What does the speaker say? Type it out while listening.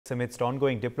amidst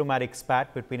ongoing diplomatic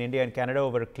spat between India and Canada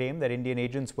over a claim that Indian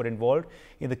agents were involved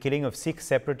in the killing of Sikh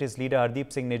separatist leader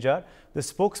Hardeep Singh Nijjar. The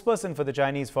spokesperson for the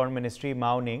Chinese Foreign Ministry,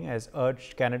 Mao Ning, has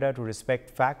urged Canada to respect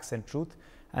facts and truth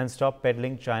and stop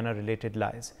peddling China-related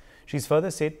lies. She's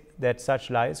further said that such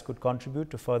lies could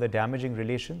contribute to further damaging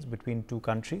relations between two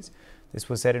countries. This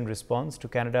was said in response to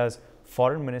Canada's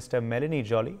Foreign Minister Melanie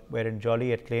Joly, wherein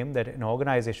Joly had claimed that an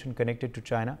organization connected to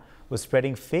China was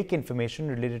spreading fake information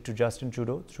related to Justin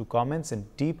Trudeau through comments and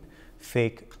deep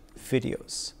fake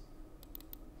videos.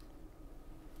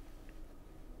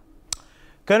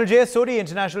 Colonel J.S. Sodhi,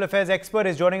 International Affairs expert,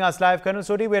 is joining us live. Colonel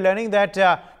Sodhi, we're learning that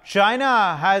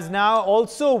China has now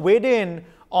also weighed in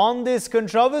on this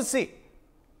controversy.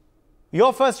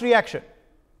 Your first reaction?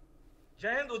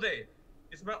 Jai Hind, Uday.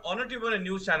 It's my honor to be on a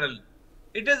news channel.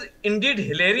 It is indeed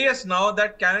hilarious now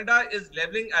that Canada is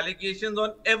leveling allegations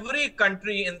on every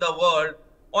country in the world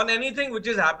on anything which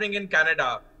is happening in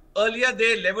Canada. Earlier,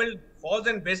 they leveled false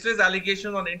and baseless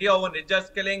allegations on India over Nijjar's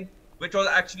killing, which was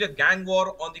actually a gang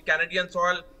war on the Canadian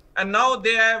soil. And now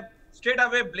they have straight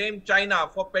away blamed China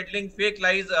for peddling fake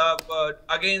lies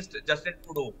against Justin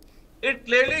Trudeau. It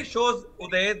clearly shows,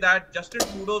 Uday, that Justin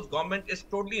Trudeau's government is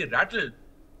totally rattled,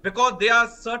 because they are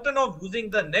certain of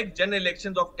losing the next gen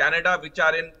elections of Canada, which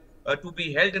are to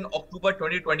be held in October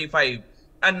 2025.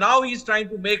 And now he's trying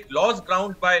to make lost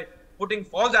ground by putting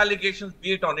false allegations,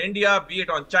 be it on India, be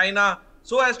it on China,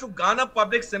 so as to garner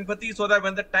public sympathy, so that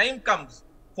when the time comes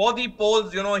for the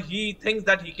polls, he thinks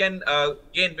that he can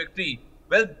gain victory.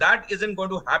 Well, that isn't going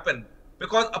to happen,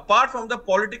 because apart from the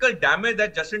political damage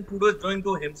that Justin Trudeau is doing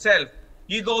to himself,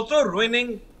 he's also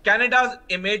ruining Canada's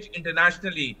image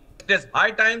internationally. It is high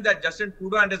time that Justin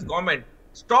Trudeau and his government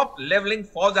stop leveling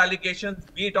false allegations,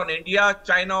 be it on India,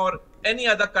 China, or any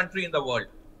other country in the world.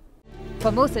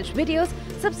 For more such videos,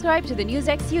 subscribe to the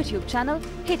NewsX YouTube channel,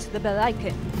 hit the bell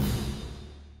icon.